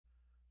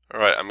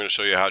I'm going to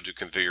show you how to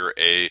configure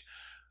a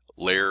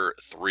layer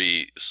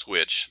 3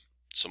 switch.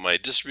 So my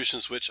distribution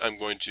switch I'm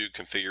going to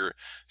configure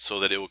so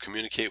that it will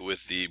communicate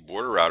with the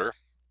border router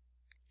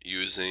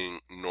using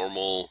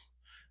normal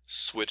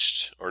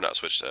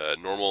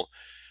normal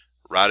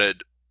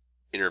routed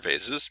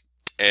interfaces,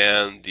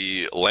 and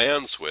the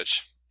LAN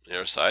switch on the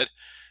other side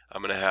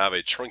I'm going to have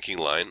a trunking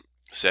line.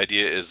 So the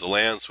idea is the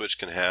LAN switch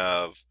can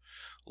have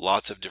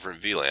lots of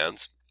different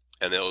VLANs,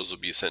 and those will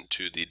be sent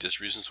to the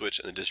distribution switch,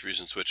 and the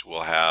distribution switch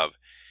will have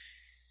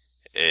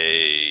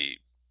an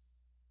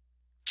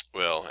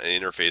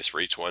interface for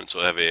each one. So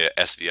it'll have a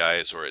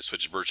SVI, or a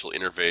switch virtual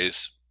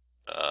interface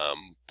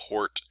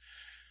port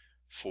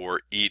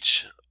for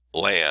each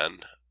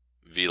VLAN,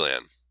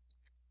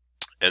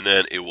 and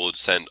then it will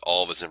send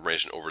all of its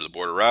information over to the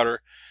border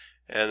router,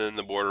 and then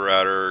the border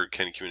router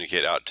can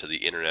communicate out to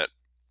the internet,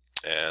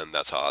 and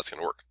that's how that's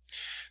going to work.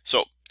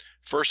 So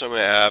first I'm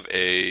going to have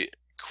a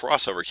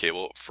crossover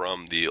cable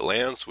from the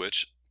LAN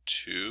switch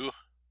to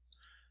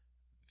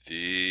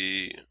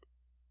the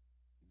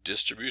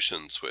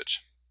distribution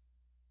switch.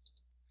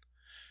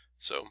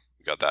 So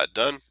we got that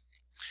done.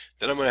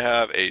 Then I'm going to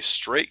have a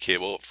straight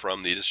cable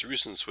from the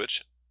distribution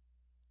switch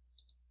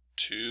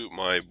to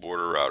my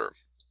border router.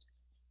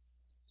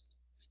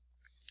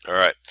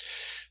 Alright,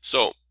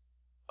 so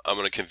I'm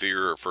going to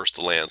configure first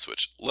the LAN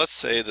switch. Let's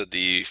say that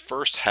the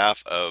first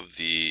half of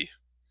the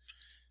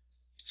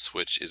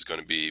switch is going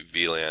to be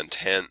VLAN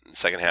 10, and the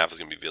second half is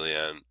going to be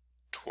VLAN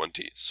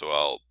 20. So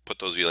I'll put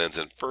those VLANs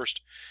in first.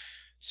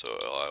 So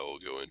I will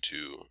go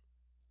into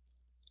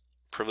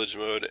privilege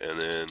mode and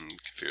then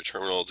configure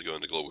terminal to go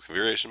into global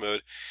configuration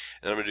mode.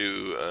 And I'm going to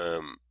do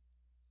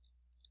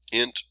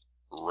int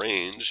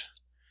range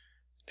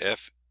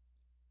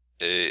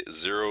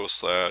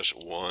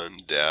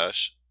fa0/1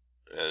 dash,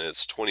 and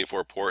it's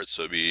 24 ports,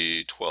 so it'd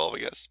be 12, I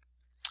guess.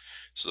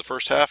 So the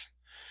first half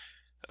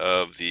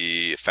of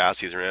the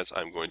fast Ethernets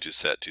I'm going to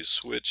set to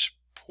switch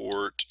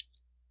port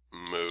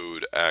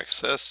mode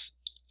access.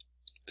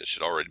 It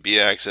should already be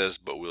access,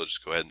 but we'll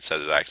just go ahead and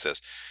set it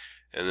access.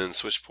 And then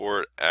switch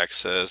port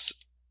access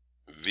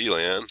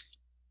VLAN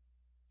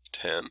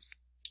 10.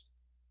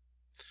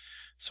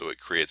 So it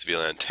creates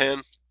VLAN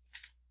 10.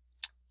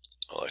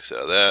 I'll exit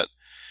out of that.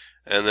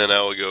 And then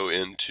I will go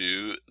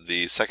into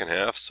the second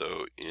half.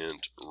 So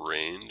int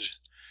range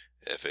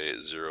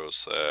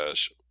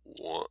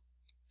fa0/1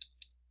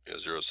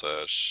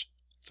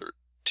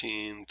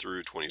 0/13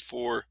 through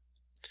 24.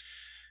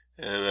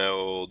 And I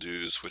will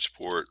do switch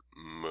port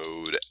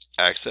mode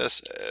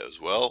access as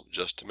well,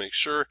 just to make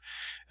sure.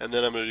 And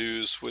then I'm going to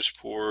do switch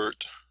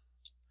port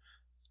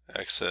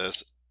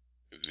access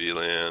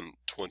VLAN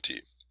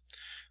 20.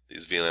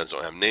 These VLANs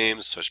don't have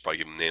names, so I should probably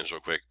give them names real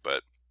quick,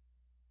 but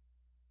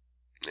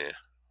yeah,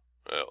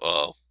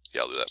 I'll do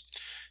that.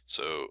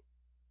 So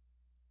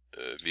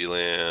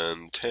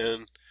VLAN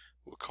 10,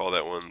 we'll call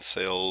that one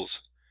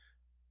sales.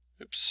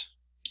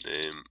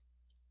 Name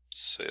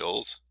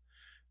sales.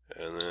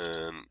 And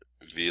then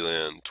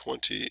VLAN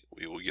 20,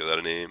 we will give that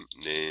a name.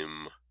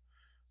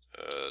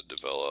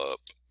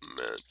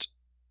 Development.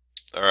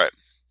 Alright,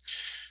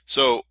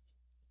 so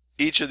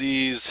each of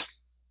these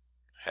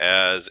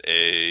has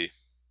a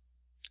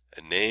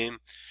name,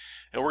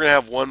 and we're going to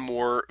have one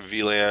more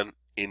VLAN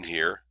in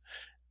here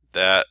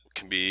that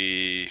can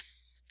be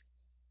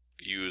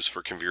used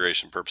for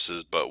configuration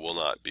purposes, but will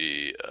not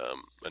be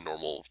a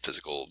normal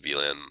physical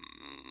VLAN.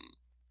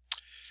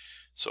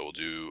 So we'll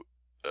do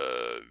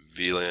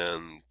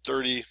VLAN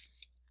 30,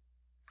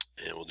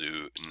 and we'll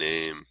do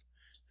name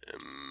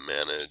and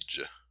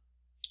management.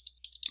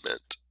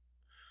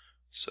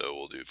 So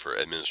we'll do for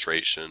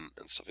administration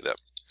and stuff like that.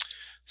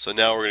 So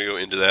now we're going to go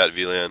into that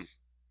VLAN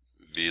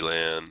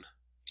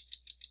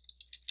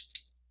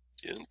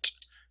int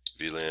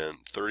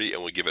VLAN 30,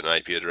 and we'll give it an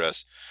IP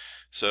address.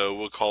 So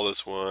we'll call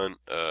this one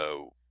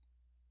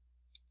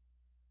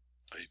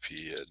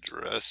IP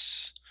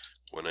address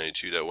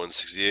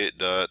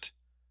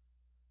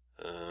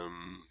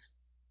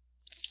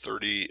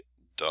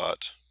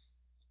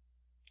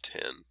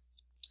 192.168.30.10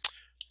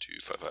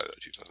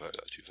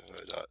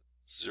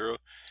 255.255.255.0.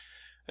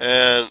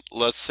 And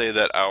let's say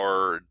that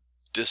our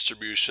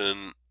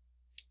distribution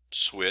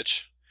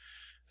switch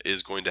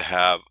is going to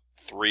have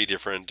 3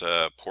 different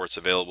ports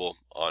available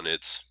on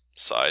its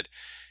side,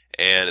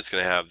 and it's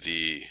going to have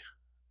the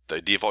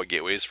default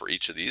gateways for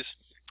each of these,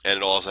 and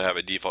it'll also have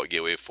a default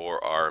gateway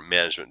for our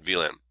management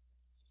VLAN.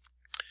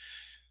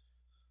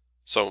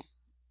 So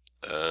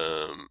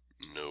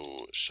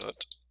no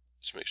shut,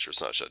 just make sure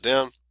it's not shut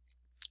down,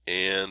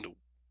 and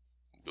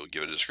we'll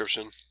give it a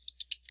description.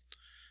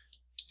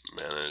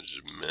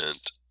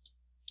 Management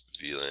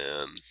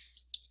VLAN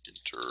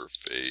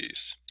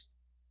interface.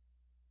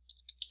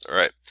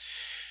 Alright.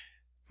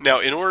 Now,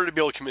 in order to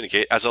be able to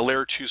communicate, as a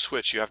layer 2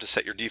 switch, you have to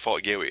set your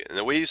default gateway. And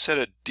the way you set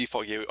a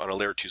default gateway on a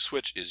layer 2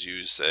 switch is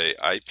you say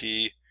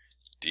IP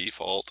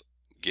default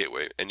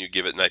gateway, and you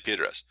give it an IP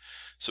address.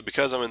 So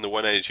because I'm in the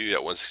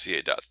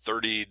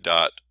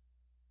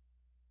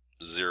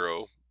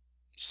 192.168.30.0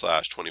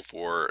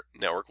 192.168.30/24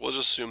 network, we'll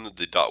just assume that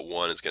the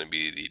 .1 is going to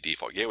be the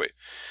default gateway.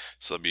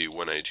 So it'll be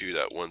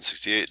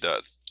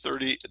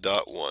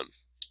 192.168.30.1.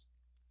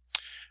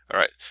 All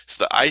right,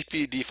 so the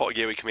IP default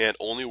gateway command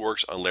only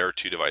works on layer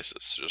 2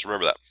 devices. So just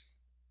remember that.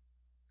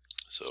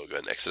 So we'll go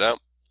ahead and exit out,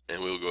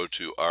 and we'll go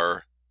to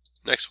our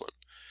next one,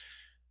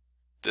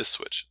 this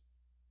switch.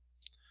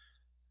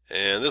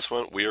 And this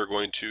one, we are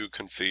going to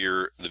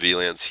configure the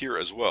VLANs here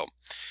as well.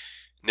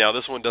 Now,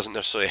 this one doesn't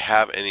necessarily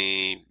have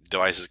any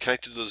devices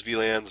connected to those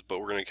VLANs, but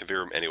we're going to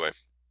configure them anyway.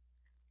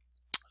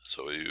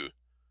 So we do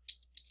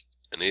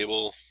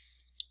enable,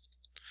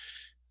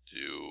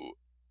 do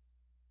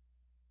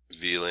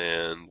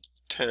VLAN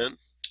 10,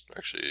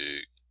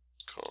 actually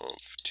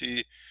conf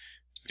t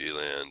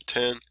VLAN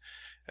 10,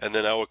 and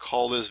then I will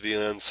call this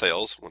VLAN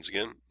sales. Once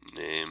again,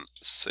 name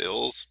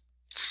sales.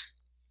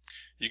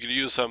 You could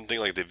use something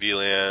like the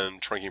VLAN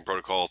trunking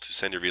protocol to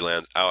send your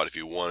VLANs out if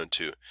you wanted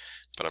to,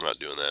 but I'm not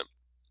doing that.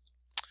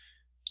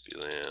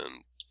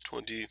 VLAN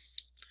 20,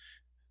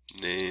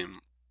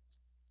 name,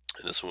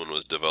 and this one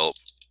was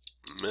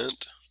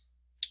development,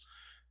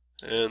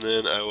 and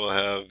then I will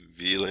have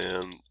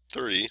VLAN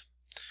 30,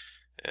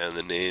 and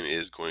the name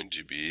is going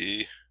to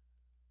be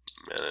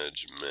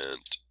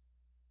management.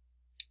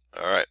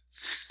 Alright,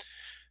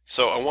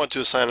 so I want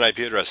to assign an IP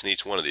address in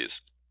each one of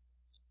these.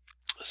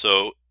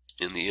 So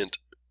in the int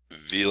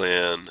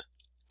VLAN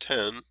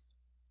 10,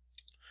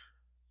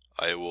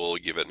 I will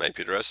give it an IP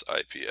address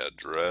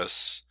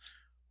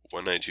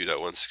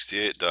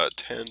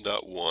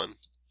 192.168.10.1,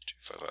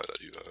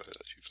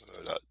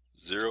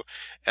 255.255.255.0,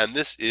 and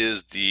this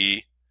is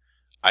the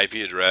IP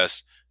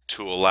address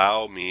to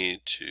allow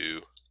me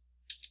to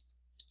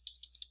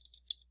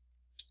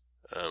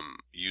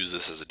use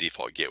this as a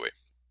default gateway.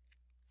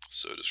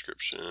 So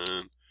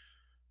description,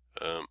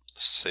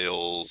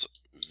 sales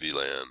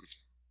VLAN.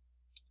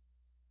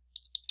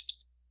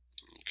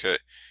 Okay,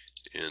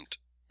 int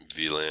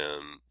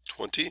VLAN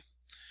 20.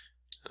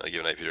 I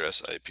give an IP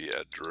address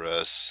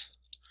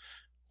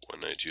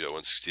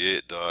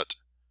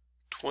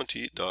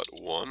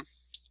 192.168.20.1,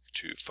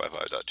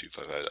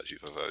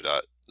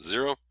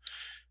 255.255.255.0.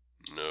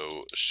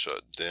 No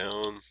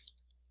shutdown.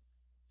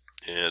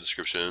 And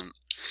description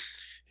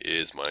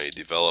is my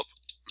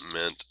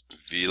development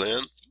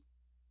VLAN.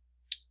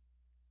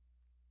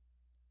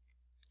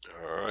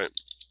 Alright.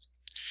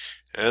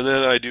 And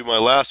then I do my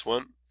last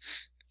one.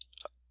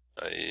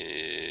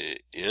 I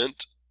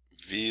int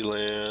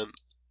VLAN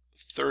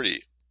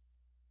 30.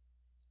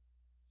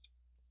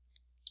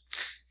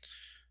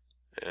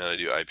 And I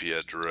do IP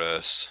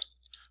address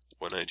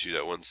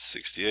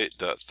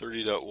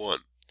 192.168.30.1.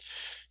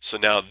 So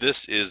now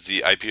this is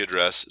the IP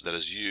address that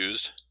is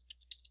used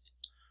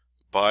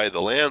by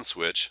the LAN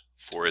switch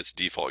for its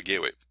default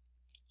gateway.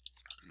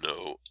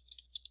 No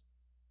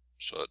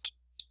shut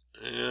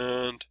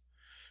and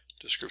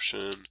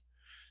description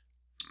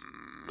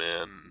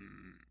management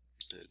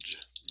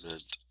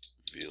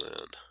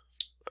VLAN.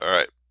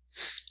 Alright.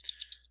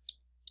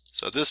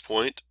 So at this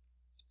point,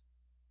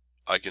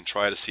 I can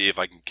try to see if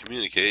I can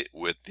communicate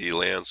with the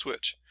LAN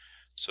switch.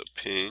 So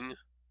ping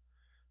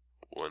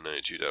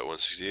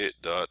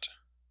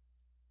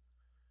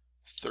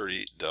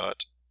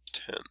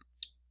 192.168.30.10.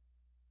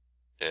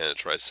 And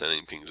try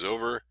sending pings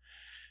over.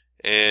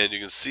 And you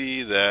can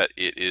see that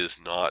it is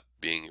not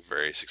being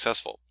very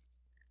successful.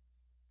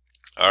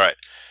 Alright,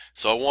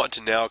 so I want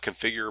to now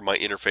configure my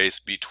interface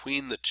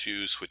between the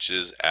two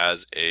switches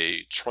as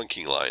a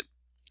trunking line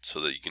so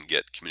that you can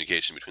get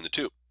communication between the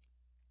two.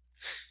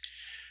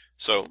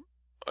 So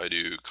I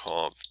do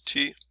conf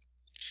t,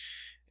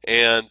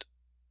 and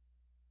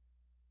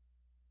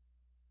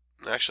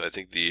actually I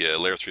think the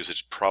layer 3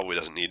 switch probably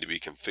doesn't need to be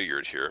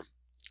configured here,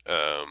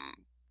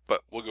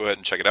 but we'll go ahead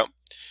and check it out.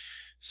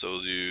 So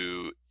we'll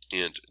do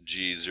int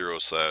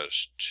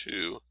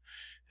g0/2,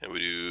 and we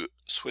do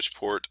switch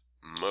port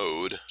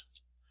mode,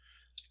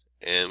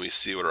 and we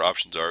see what our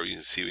options are. You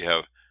can see we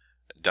have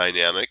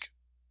dynamic,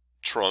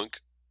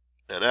 trunk,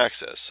 and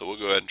access. So we'll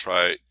go ahead and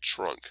try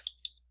trunk.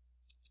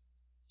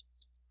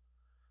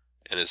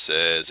 And it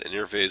says an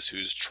interface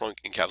whose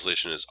trunk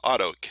encapsulation is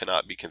auto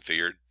cannot be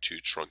configured to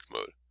trunk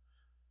mode.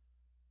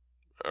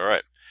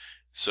 Alright,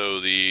 so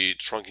the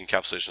trunk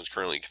encapsulation is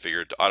currently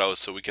configured to auto,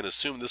 so we can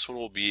assume this one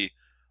will be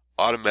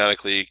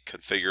automatically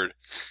configured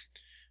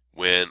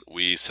when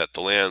we set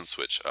the LAN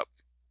switch up.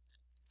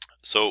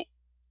 So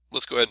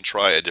let's go ahead and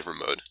try a different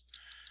mode.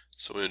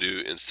 So we're going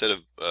to do, instead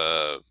of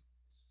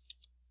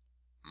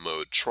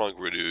mode trunk,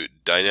 we're going to do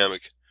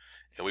dynamic,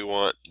 and we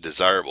want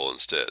desirable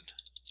instead.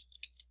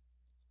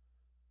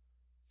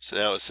 So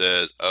now it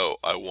says, oh,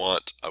 I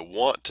want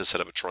to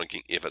set up a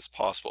trunking if it's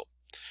possible.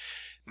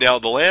 Now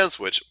the LAN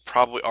switch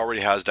probably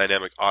already has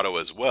dynamic auto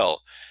as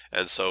well,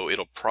 and so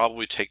it'll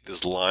probably take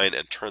this line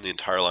and turn the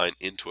entire line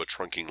into a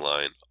trunking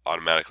line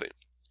automatically.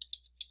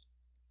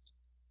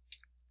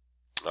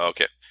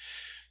 Okay,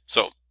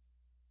 so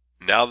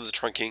now that the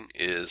trunking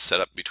is set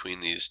up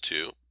between these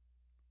two,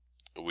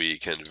 we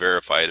can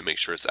verify to make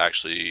sure it's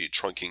actually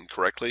trunking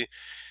correctly.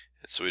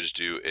 And so we just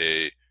do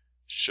a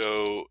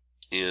show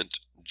int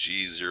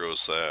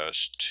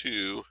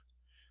G0/2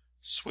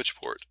 switch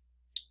port.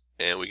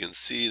 And we can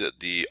see that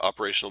the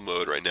operational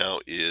mode right now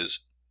is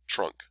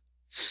trunk.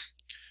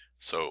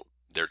 So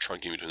they're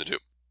trunking between the two.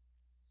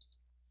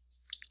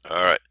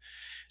 All right.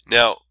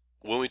 Now,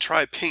 when we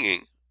try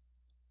pinging,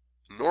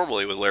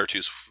 normally with layer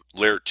 2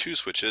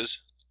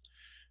 switches,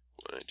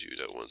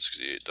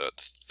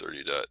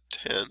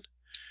 192.168.30.10,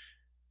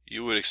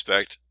 you would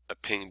expect a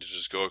ping to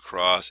just go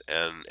across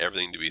and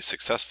everything to be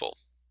successful.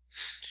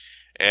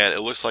 And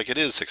it looks like it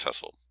is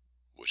successful,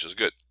 which is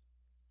good.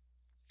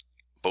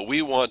 But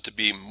we want to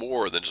be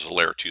more than just a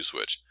layer 2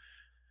 switch.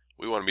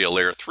 We want to be a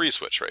layer 3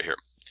 switch right here.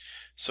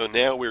 So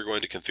now we're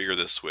going to configure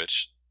this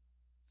switch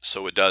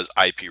so it does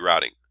IP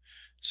routing.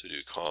 So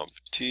do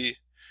conf-t,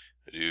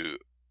 do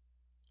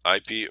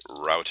IP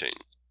routing.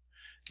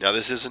 Now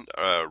this isn't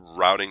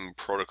routing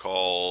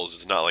protocols.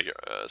 It's not like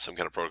some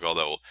kind of protocol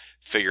that will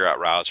figure out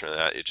routes or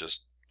that. It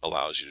just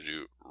allows you to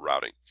do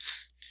routing.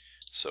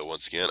 So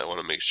once again, I want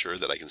to make sure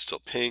that I can still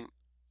ping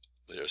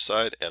the other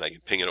side and I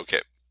can ping it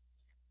okay.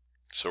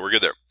 So we're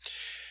good there.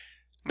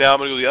 Now I'm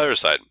going to go to the other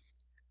side.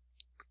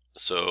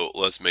 So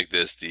let's make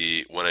this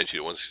the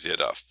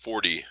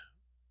 192.168.40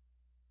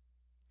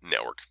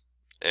 network.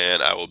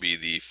 And I will be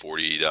the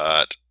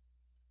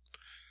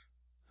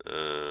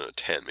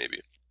 40.10 maybe.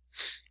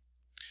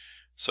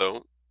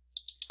 So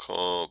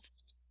conf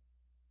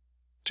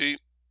t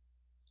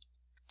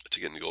to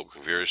get into global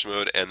configuration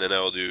mode, and then I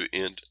will do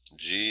int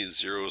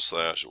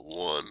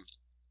G0/1.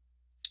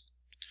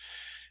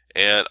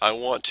 And I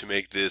want to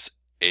make this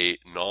a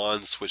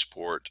non-switch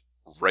port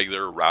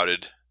regular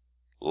routed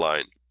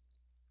line.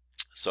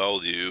 So I'll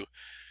do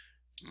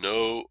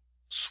no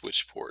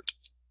switch port.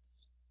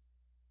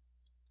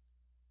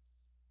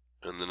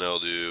 And then I'll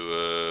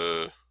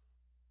do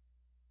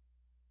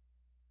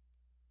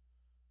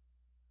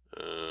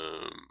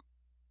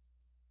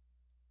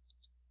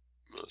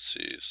let's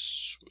see,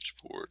 switch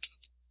port.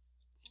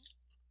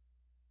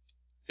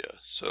 Yeah,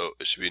 so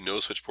it should be no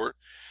switch port.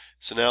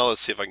 So now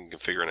let's see if I can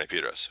configure an IP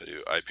address. I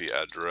do IP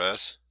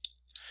address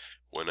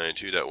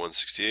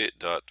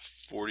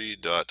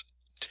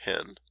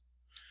 192.168.40.10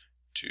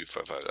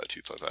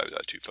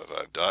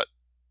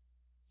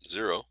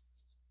 255.255.255.0.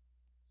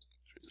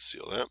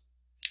 Seal that.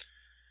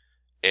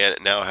 And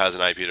it now has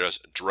an IP address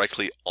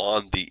directly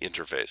on the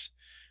interface.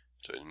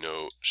 So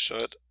no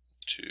shut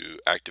to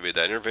activate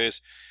that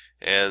interface.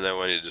 And then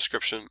I need a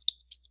description.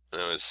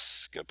 And I'm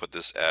just going to put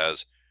this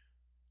as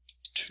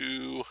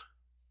to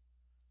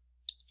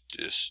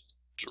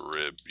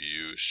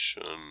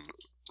distribution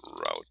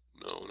route.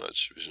 No, not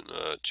distribution.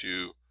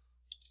 To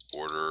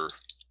border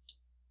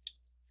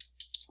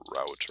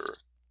router.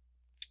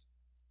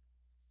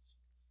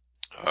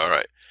 All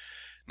right.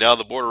 Now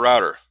the border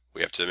router,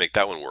 we have to make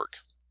that one work.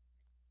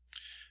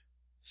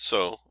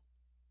 So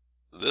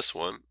this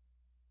one,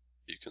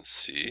 you can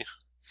see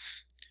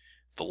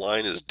the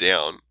line is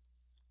down.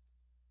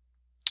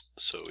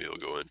 So we'll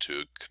go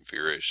into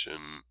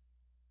configuration,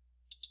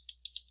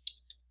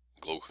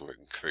 global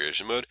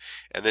configuration mode,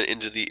 and then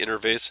into the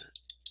interface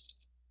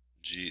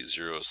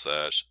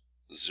G0/0.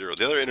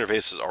 The other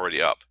interface is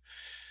already up,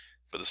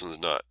 but this one's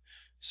not.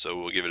 So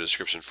we'll give it a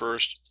description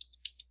first.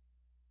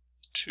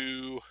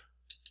 To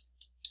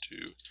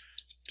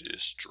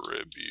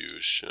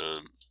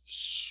distribution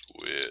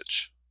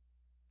switch.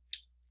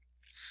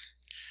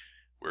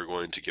 We're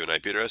going to give an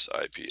IP address,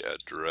 IP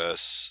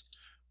address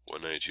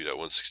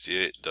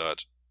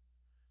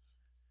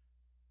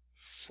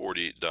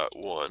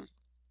 192.168.40.1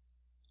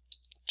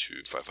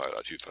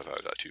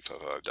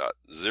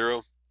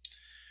 255.255.255.0,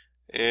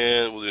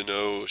 and we'll do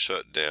no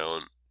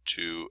shutdown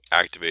to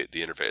activate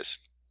the interface.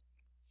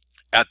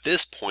 At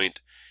this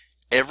point,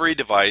 every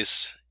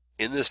device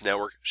in this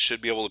network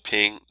should be able to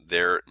ping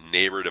their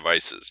neighbor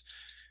devices.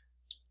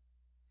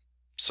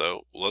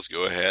 So let's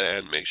go ahead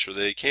and make sure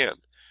they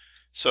can.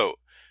 So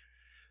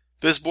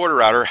this border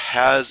router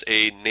has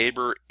a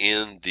neighbor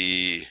in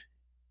the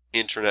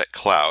internet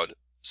cloud.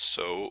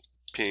 So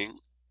ping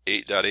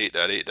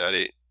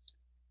 8.8.8.8,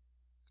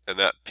 and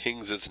that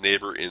pings its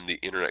neighbor in the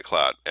internet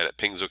cloud, and it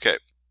pings okay.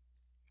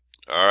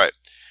 All right,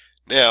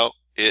 now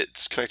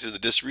it's connected to the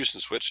distribution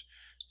switch.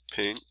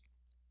 Ping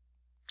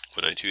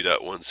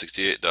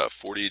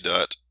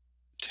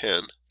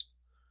 192.168.40.10,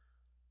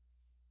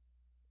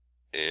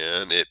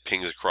 and it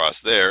pings across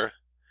there.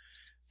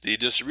 The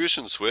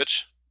distribution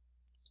switch,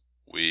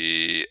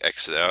 we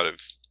exit out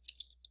of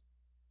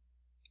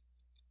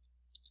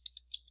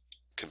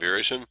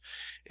configuration,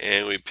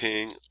 and we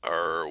ping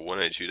our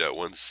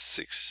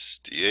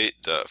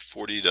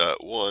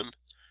 192.168.40.1,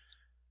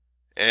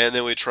 and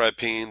then we try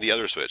pinging the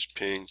other switch,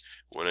 ping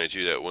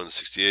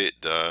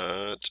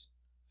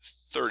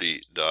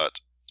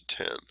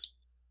 192.168.30.10.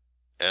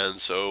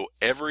 And so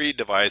every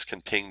device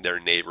can ping their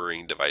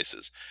neighboring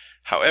devices.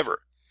 However,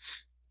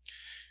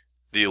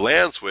 the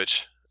LAN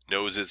switch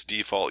knows its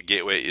default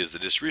gateway is the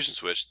distribution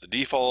switch. The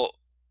default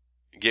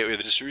gateway of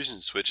the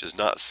distribution switch is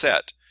not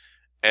set,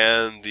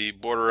 and the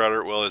border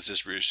router, well, its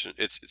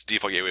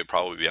default gateway would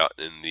probably be out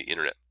in the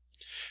internet.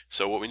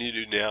 So what we need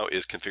to do now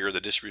is configure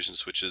the distribution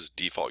switch's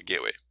default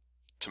gateway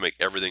to make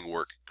everything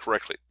work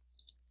correctly.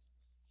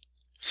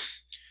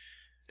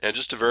 And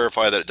just to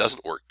verify that it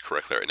doesn't work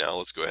correctly right now,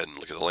 let's go ahead and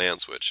look at the LAN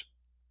switch.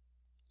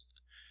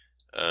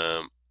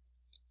 Do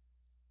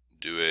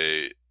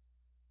a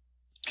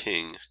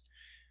ping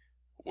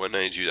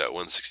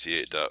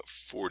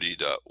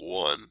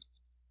 192.168.40.1,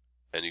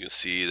 and you can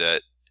see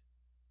that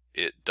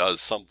it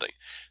does something.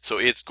 So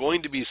it's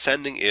going to be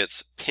sending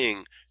its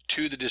ping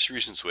to the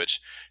distribution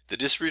switch. The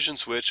distribution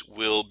switch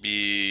will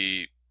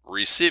be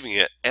receiving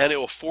it, and it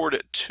will forward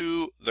it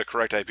to the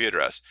correct IP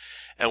address.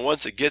 And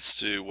once it gets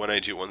to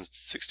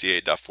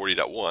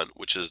 192.168.40.1,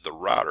 which is the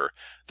router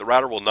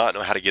will not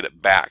know how to get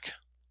it back.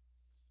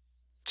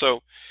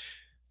 So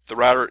the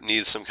router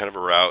needs some kind of a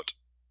route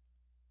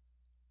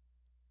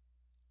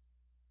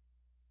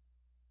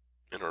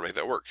in order to make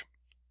that work.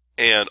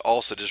 And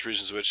also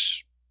distribution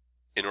switch,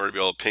 in order to be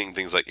able to ping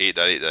things like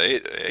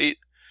 8.8.8.8,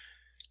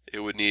 it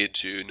would need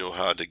to know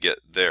how to get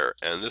there.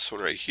 And this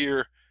one right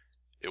here,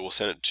 it will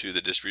send it to the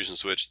distribution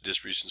switch. The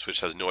distribution switch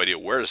has no idea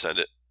where to send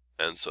it,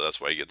 and so that's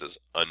why you get this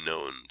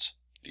unknowns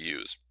to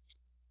use.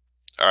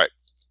 All right.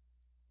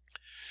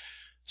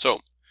 So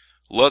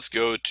let's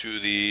go to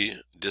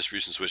the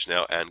distribution switch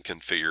now and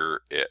configure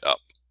it up.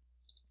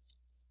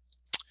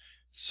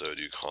 So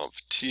do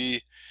conf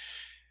t.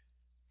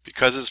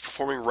 Because it's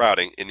performing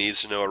routing, it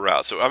needs to know a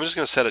route. So I'm just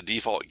going to set a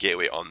default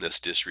gateway on this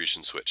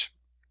distribution switch.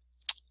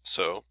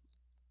 So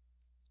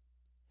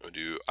I'll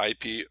do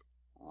IP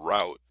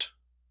route.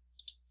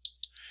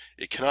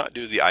 It cannot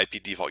do the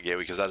IP default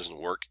gateway because that doesn't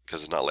work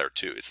because it's not layer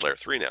 2, it's layer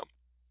 3 now.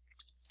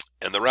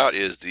 And the route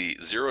is the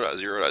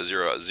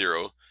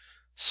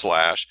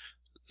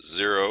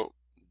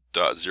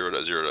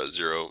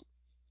 0.0.0/0.0.0.0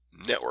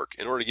 network.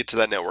 In order to get to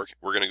that network,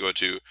 we're going to go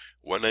to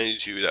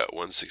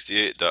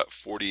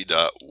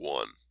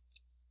 192.168.40.1.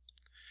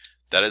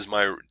 That is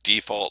my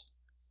default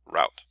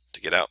route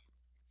to get out.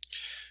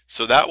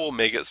 So that will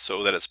make it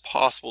so that it's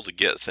possible to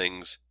get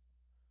things,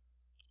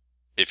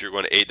 if you're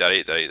going to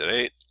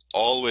 8.8.8.8,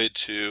 all the way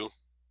to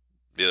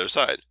the other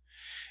side.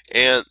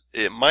 And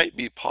it might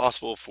be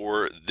possible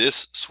for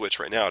this switch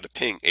right now to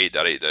ping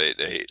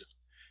 8.8.8.8,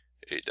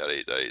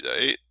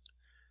 8.8.8.8,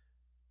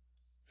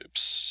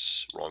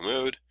 oops, wrong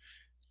mode,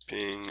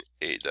 ping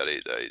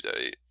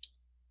 8.8.8.8,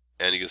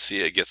 and you can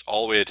see it gets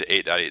all the way to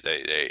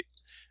 8.8.8.8.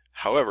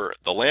 However,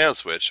 the LAN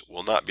switch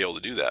will not be able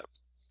to do that.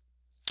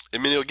 I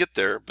mean, it'll get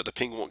there, but the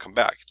ping won't come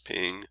back.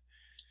 Ping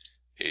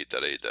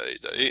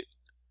 8.8.8.8,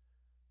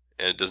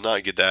 and it does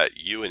not get that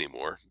U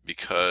anymore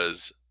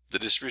because the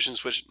distribution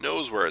switch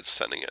knows where it's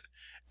sending it,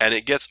 and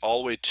it gets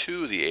all the way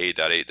to the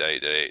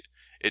 8.8.8.8.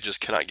 It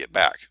just cannot get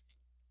back.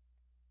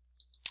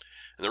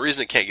 And the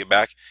reason it can't get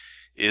back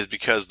is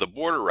because the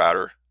border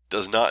router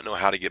does not know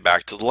how to get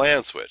back to the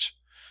LAN switch.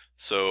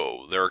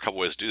 So there are a couple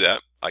ways to do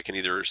that. I can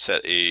either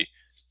set a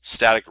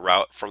static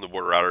route from the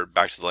border router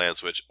back to the LAN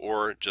switch,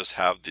 or just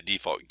have the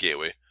default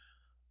gateway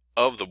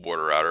of the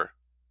border router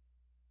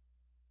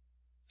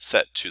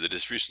set to the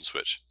distribution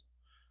switch,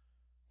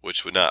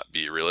 which would not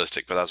be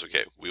realistic, but that's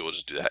okay. We will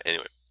just do that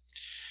anyway.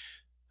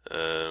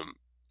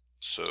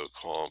 So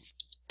conf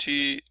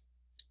t,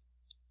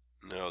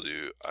 now I'll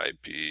do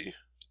IP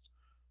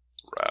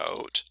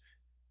route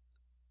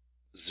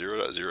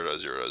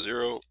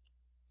 0.0.0.0,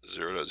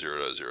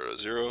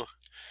 0.0.0.0,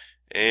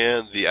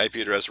 and the IP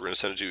address we're going to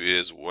send it to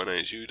is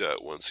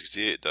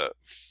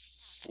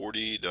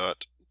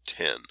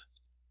 192.168.40.10.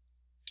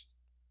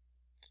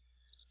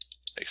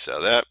 Exit out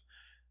of that.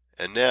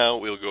 And now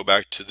we'll go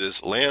back to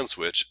this LAN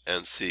switch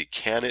and see,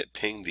 can it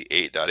ping the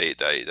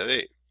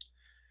 8.8.8.8?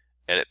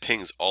 And it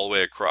pings all the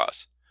way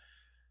across.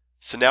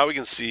 So now we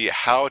can see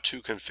how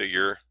to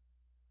configure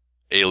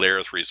a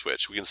layer 3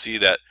 switch. We can see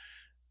that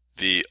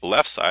the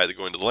left side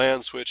going to the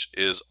LAN switch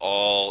is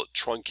all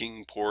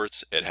trunking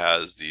ports. It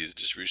has these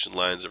distribution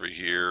lines over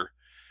here.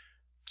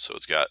 So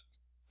it's got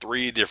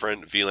 3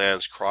 different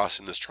VLANs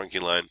crossing this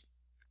trunking line.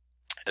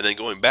 And then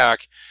going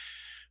back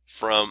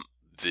from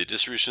the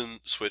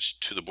distribution switch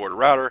to the border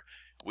router,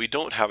 we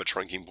don't have a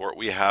trunking port.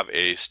 We have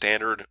a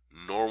standard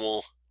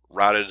normal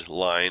routed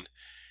line,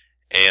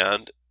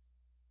 and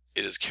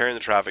it is carrying the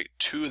traffic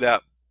to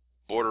that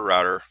border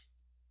router.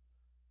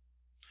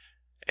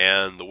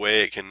 And the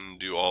way it can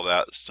do all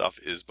that stuff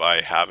is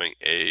by having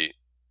a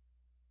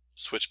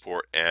switch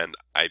port and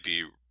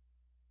IP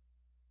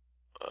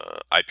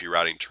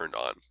routing turned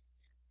on.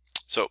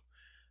 So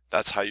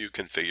that's how you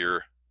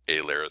configure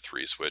a layer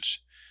 3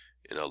 switch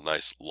in a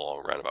nice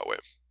long roundabout way.